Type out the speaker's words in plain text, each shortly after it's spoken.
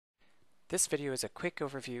This video is a quick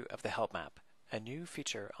overview of the HelpMap, a new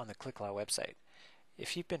feature on the Clicklaw website.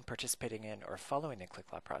 If you've been participating in or following the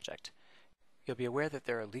Clicklaw project, you'll be aware that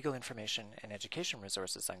there are legal information and education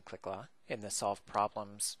resources on Clicklaw in the Solve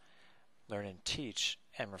Problems, Learn and Teach,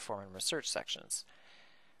 and Reform and Research sections.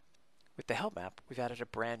 With the HelpMap, we've added a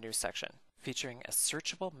brand new section featuring a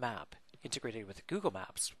searchable map integrated with Google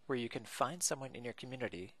Maps where you can find someone in your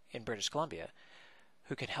community in British Columbia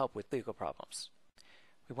who can help with legal problems.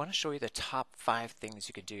 We want to show you the top 5 things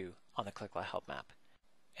you can do on the Clicklaw HelpMap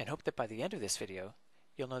and hope that by the end of this video,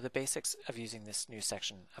 you'll know the basics of using this new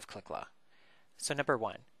section of Clicklaw. So number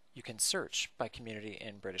 1, you can search by community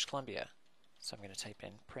in British Columbia. So I'm going to type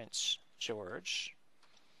in Prince George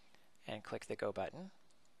and click the Go button.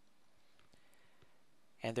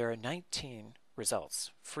 And there are 19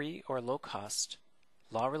 results, free or low-cost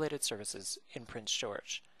law-related services in Prince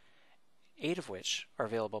George, 8 of which are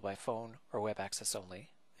available by phone or web access only,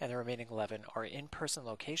 and the remaining 11 are in-person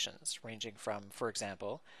locations ranging from, for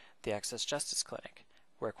example, the Access Justice Clinic,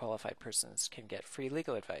 where qualified persons can get free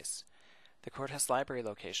legal advice, the Courthouse Library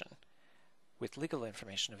location, with legal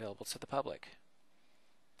information available to the public,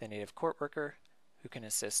 the Native Court Worker, who can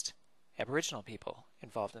assist Aboriginal people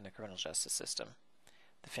involved in the criminal justice system,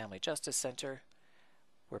 the Family Justice Center,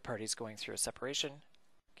 where parties going through a separation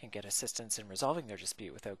can get assistance in resolving their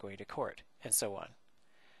dispute without going to court, and so on.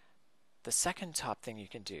 The second top thing you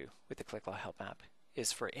can do with the Clicklaw HelpMap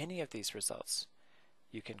is for any of these results,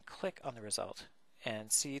 you can click on the result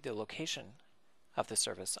and see the location of the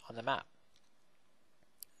service on the map.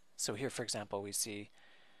 So here, for example, we see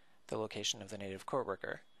the location of the Native Court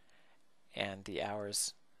Worker and the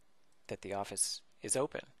hours that the office is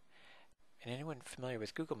open. And anyone familiar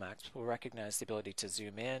with Google Maps will recognize the ability to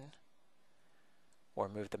zoom in or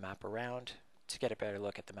move the map around to get a better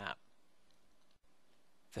look at the map.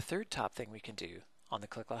 The third top thing we can do on the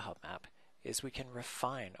Clicklaw HelpMap is we can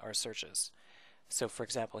refine our searches. So for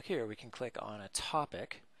example here we can click on a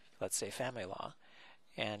topic, let's say family law,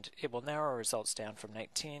 and it will narrow our results down from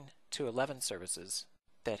 19 to 11 services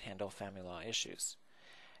that handle family law issues.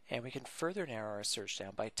 And we can further narrow our search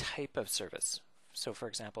down by type of service. So for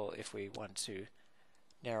example, if we want to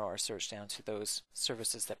narrow our search down to those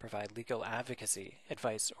services that provide legal advocacy,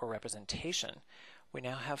 advice, or representation, we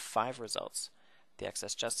now have 5 results: the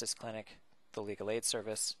Access Justice Clinic, the Legal Aid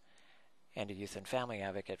Service, and a Youth and Family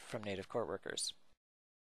Advocate from Native Court Workers.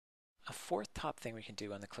 A fourth top thing we can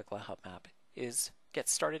do on the Clicklaw HelpMap is get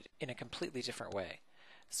started in a completely different way.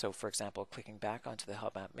 So for example, clicking back onto the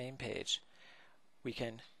HelpMap main page, we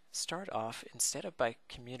can start off, instead of by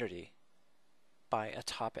community, by a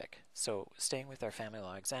topic. So staying with our family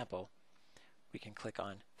law example, we can click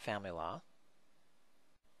on Family Law,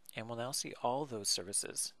 and we'll now see all those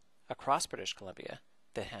services across British Columbia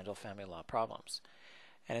that handle family law problems.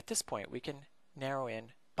 And at this point we can narrow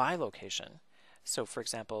in by location. So for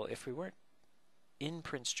example, if we weren't in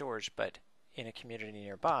Prince George but in a community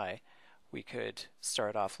nearby, we could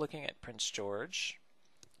start off looking at Prince George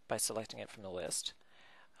by selecting it from the list,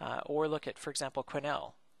 or look at, for example,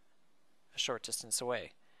 Quesnel, a short distance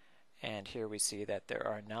away. And here we see that there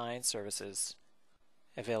are 9 services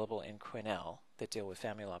available in Quesnel that deal with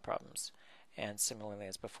family law problems. And similarly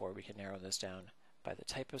as before, we can narrow this down by the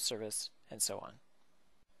type of service and so on.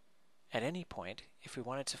 At any point, if we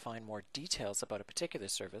wanted to find more details about a particular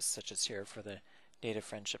service, such as here for the Native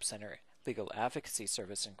Friendship Center Legal Advocacy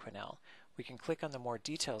Service in Quesnel, we can click on the More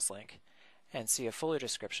Details link and see a fuller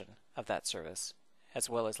description of that service, as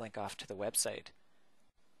well as link off to the website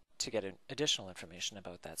to get additional information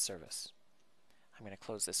about that service. I'm going to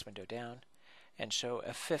close this window down and show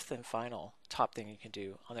a fifth and final top thing you can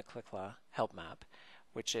do on the Clicklaw HelpMap,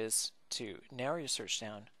 which is to narrow your search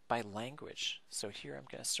down by language. So here I'm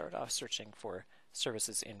going to start off searching for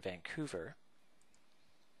services in Vancouver,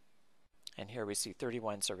 and here we see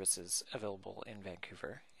 31 services available in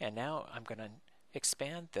Vancouver. And now I'm going to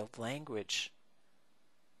expand the language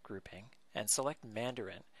grouping and select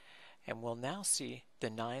Mandarin, and we'll now see the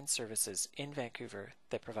 9 services in Vancouver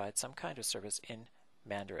that provide some kind of service in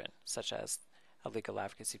Mandarin, such as a legal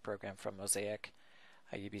advocacy program from Mosaic,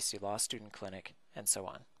 a UBC Law Student Clinic, and so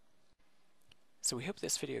on. So we hope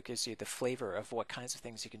this video gives you the flavor of what kinds of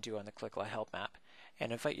things you can do on the Clicklaw HelpMap,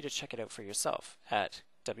 and invite you to check it out for yourself at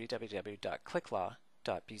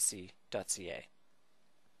www.clicklaw.bc.ca.